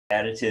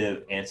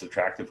additive and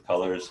subtractive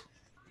colors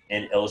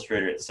in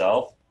Illustrator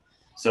itself.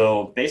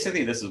 So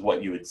basically this is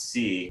what you would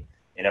see.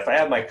 And if I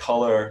have my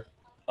color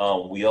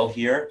wheel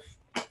here,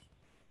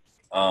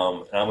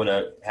 and I'm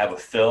gonna have a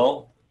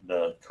fill,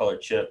 the color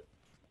chip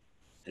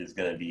is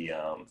gonna be,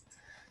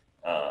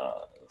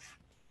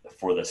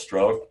 for the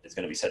stroke, it's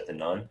gonna be set to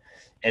none.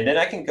 And then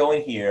I can go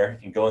in here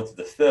and go into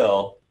the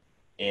fill,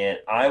 and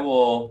I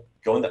will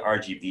go into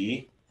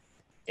RGB,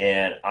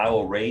 and I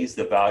will raise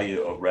the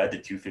value of red to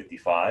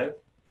 255.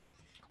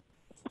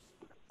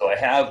 So I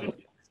have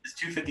this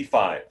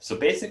 255. So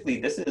basically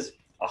this is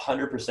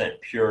 100%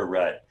 pure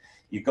red.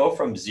 You go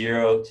from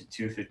 0 to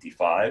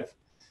 255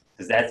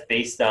 because that's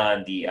based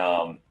on the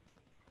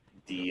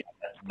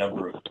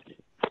number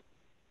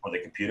for the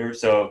computer.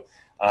 So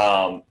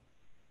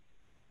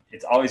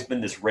it's always been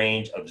this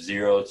range of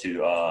 0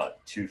 to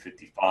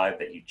 255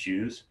 that you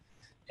choose.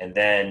 And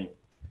then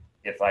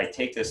if I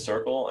take this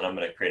circle and I'm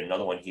going to create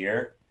another one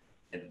here,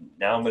 and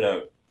now I'm going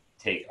to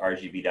take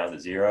RGB down to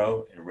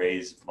 0 and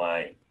raise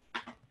my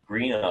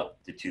green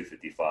up to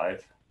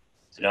 255.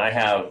 So now I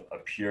have a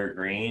pure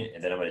green,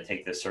 and then I'm going to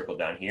take this circle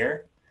down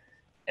here,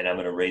 and I'm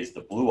going to raise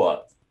the blue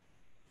up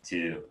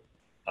to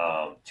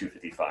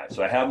 255.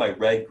 So I have my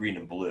red, green,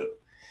 and blue.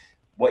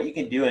 What you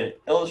can do in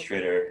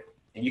Illustrator,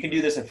 and you can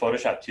do this in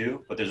Photoshop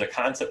too, but there's a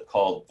concept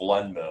called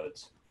blend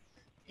modes.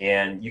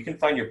 And you can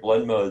find your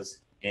blend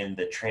modes in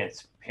the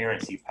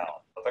transparency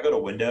palette. If I go to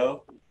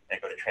Window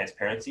and go to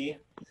Transparency,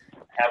 I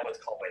have what's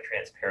called my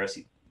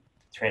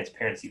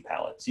transparency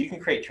palette. So you can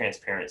create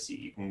transparency.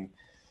 You can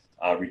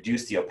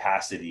reduce the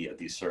opacity of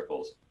these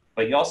circles.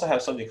 But you also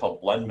have something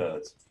called blend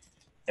modes.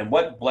 And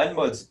what blend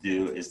modes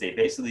do is they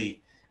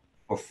basically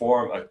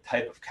perform a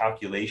type of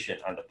calculation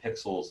on the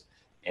pixels,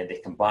 and they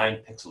combine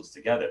pixels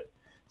together.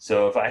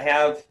 So if I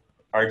have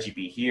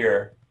RGB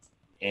here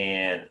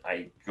and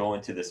I go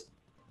into this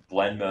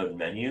blend mode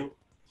menu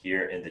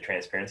here in the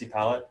transparency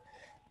palette,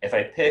 if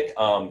I pick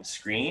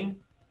screen,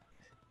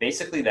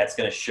 basically that's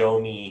going to show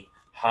me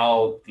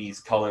how these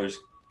colors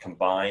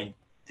combine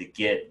to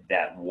get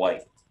that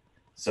white.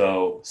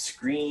 So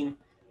screen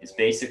is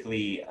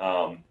basically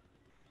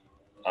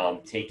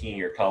taking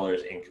your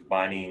colors and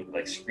combining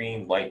like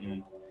screen,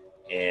 lighten,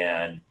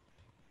 and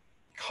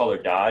color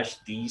dodge,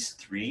 these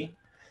three.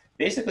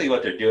 Basically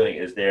what they're doing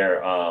is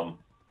they're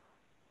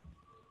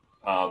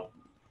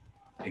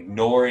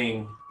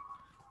ignoring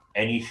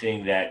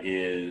anything that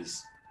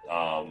is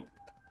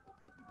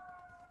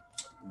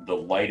the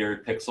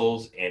lighter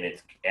pixels, and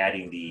it's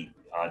adding the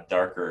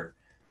darker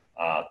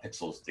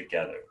pixels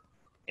together.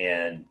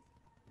 And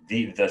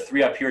the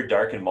three up here,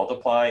 dark and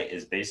multiply,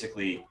 is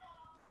basically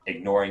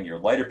ignoring your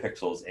lighter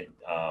pixels. And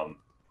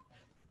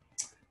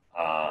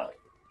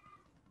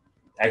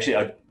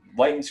actually,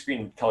 light and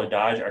screen color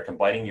dodge are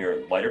combining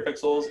your lighter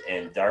pixels,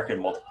 and dark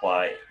and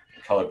multiply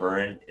and color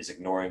burn is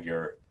ignoring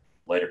your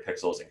lighter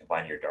pixels and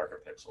combining your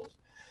darker pixels.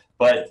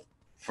 But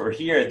for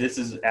here, this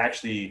is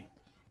actually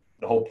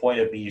the whole point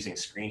of me using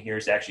screen here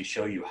is to actually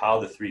show you how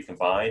the three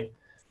combine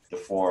to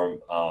form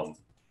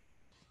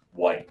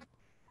white.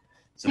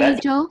 So hey,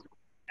 that's Joe.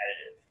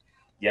 additive.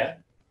 Yeah?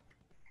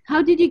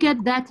 How did you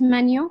get that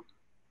menu?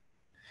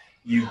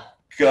 You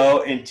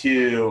go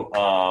into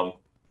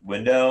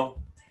Window,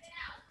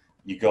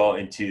 you go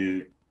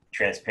into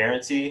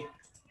Transparency,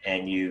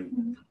 and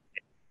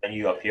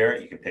menu up here,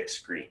 you can pick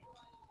Screen.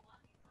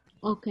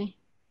 Okay.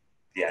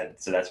 Yeah,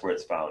 so that's where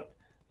it's found.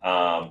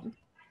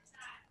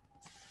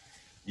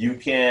 You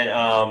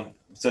can,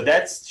 so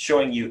that's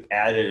showing you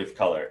additive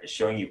color. It's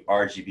showing you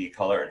RGB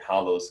color and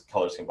how those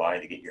colors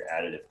combine to get your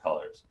additive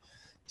colors.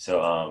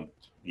 So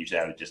usually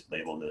I would just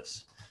label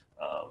this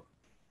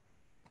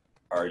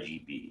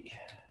RGB.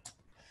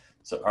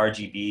 So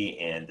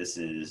RGB, and this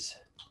is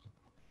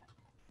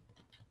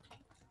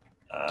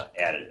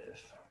additive.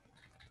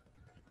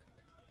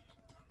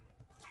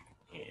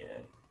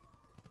 And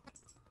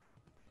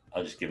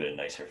I'll just give it a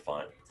nicer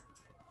font.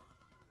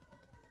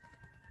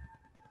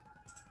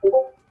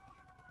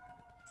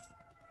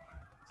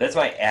 That's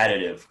my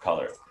additive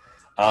color.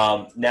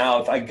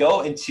 Now, if I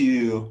go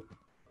into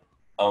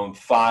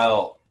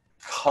File,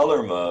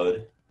 Color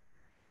Mode,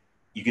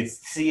 you can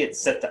see it's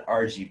set to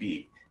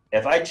RGB.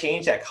 If I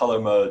change that color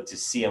mode to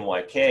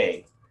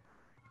CMYK,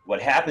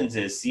 what happens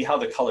is, see how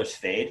the colors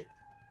fade?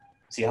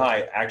 See how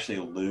I actually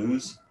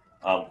lose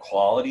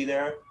quality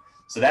there?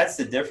 So that's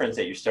the difference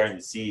that you're starting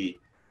to see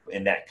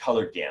in that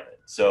color gamut.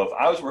 So if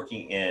I was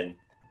working in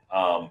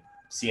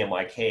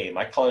CMYK,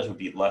 my colors would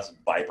be less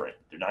vibrant.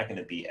 They're not going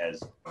to be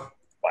as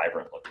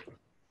vibrant looking.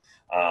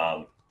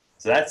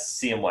 So that's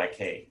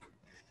CMYK.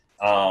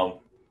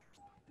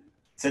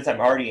 Since I'm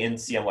already in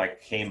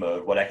CMYK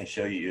mode, what I can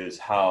show you is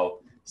how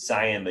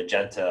cyan,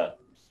 magenta,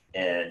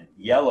 and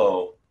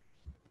yellow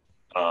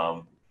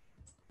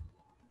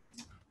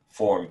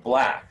form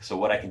black. So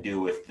what I can do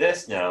with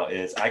this now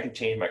is I can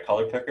change my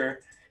color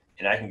picker,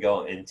 and I can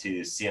go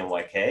into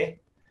CMYK,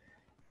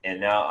 and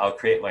now I'll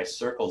create my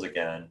circles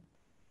again.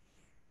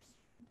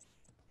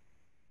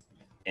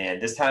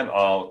 And this time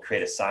I'll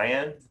create a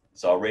cyan.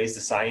 So I'll raise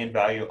the cyan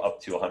value up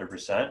to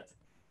 100%.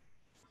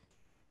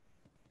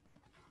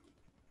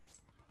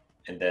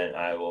 And then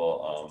I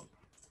will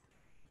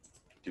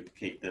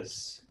duplicate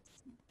this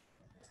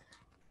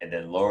and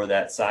then lower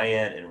that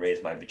cyan and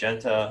raise my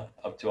magenta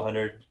up to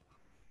 100.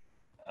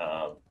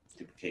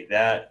 Duplicate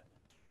that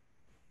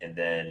and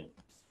then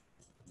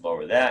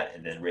lower that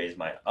and then raise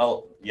my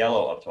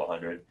yellow up to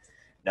 100.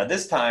 Now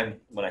this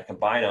time when I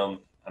combine them,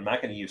 I'm not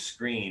going to use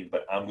screen,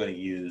 but I'm going to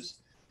use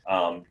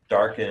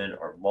darken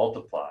or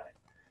multiply.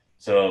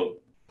 So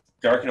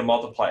darken and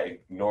multiply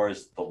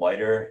ignores the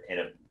lighter and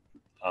it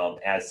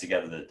adds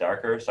together the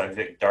darker. So I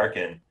pick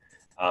darken.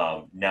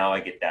 Now I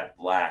get that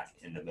black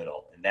in the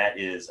middle, and that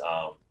is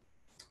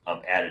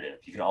additive.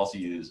 You can also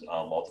use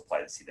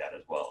multiply to see that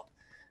as well.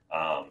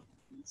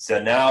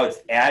 So now it's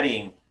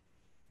adding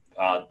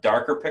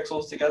darker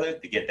pixels together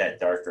to get that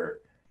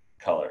darker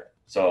color.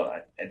 So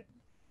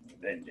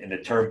in the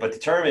term, but the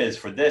term is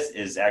for this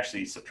is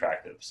actually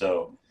subtractive.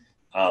 So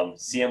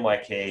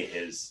CMYK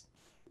is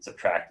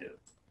subtractive.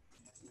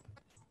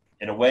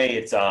 In a way,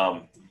 it's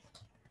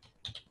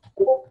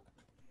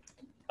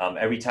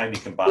every time you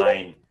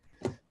combine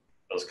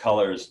those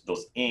colors,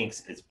 those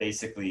inks, it's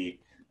basically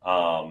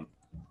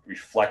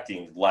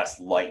reflecting less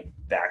light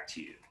back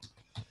to you.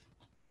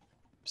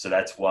 So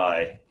that's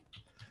why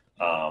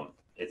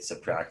it's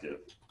subtractive.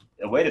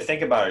 A way to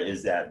think about it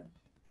is that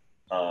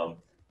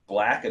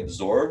black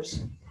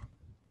absorbs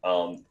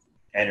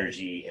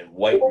energy and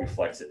white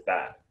reflects it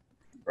back,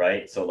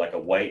 right? So like a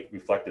white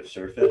reflective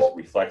surface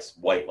reflects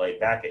white light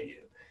back at you,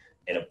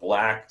 and a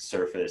black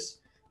surface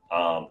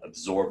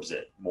absorbs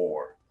it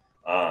more.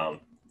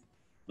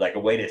 Like a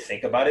way to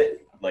think about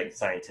it, like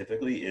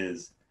scientifically,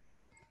 is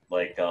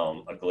like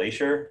a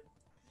glacier.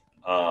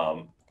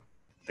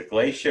 The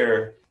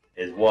glacier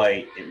is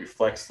white, it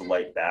reflects the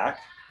light back.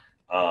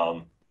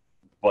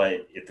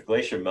 But if the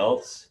glacier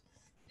melts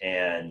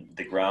and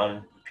the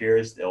ground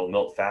appears, it'll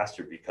melt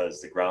faster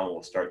because the ground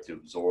will start to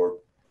absorb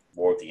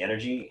more of the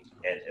energy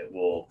and it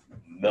will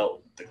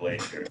melt the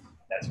glacier.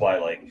 That's why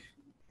like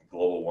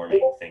global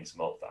warming things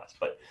melt fast.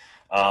 But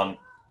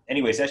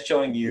anyways, that's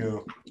showing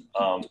you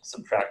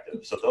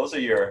subtractive. So those are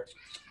your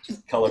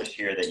colors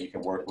here that you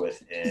can work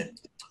with in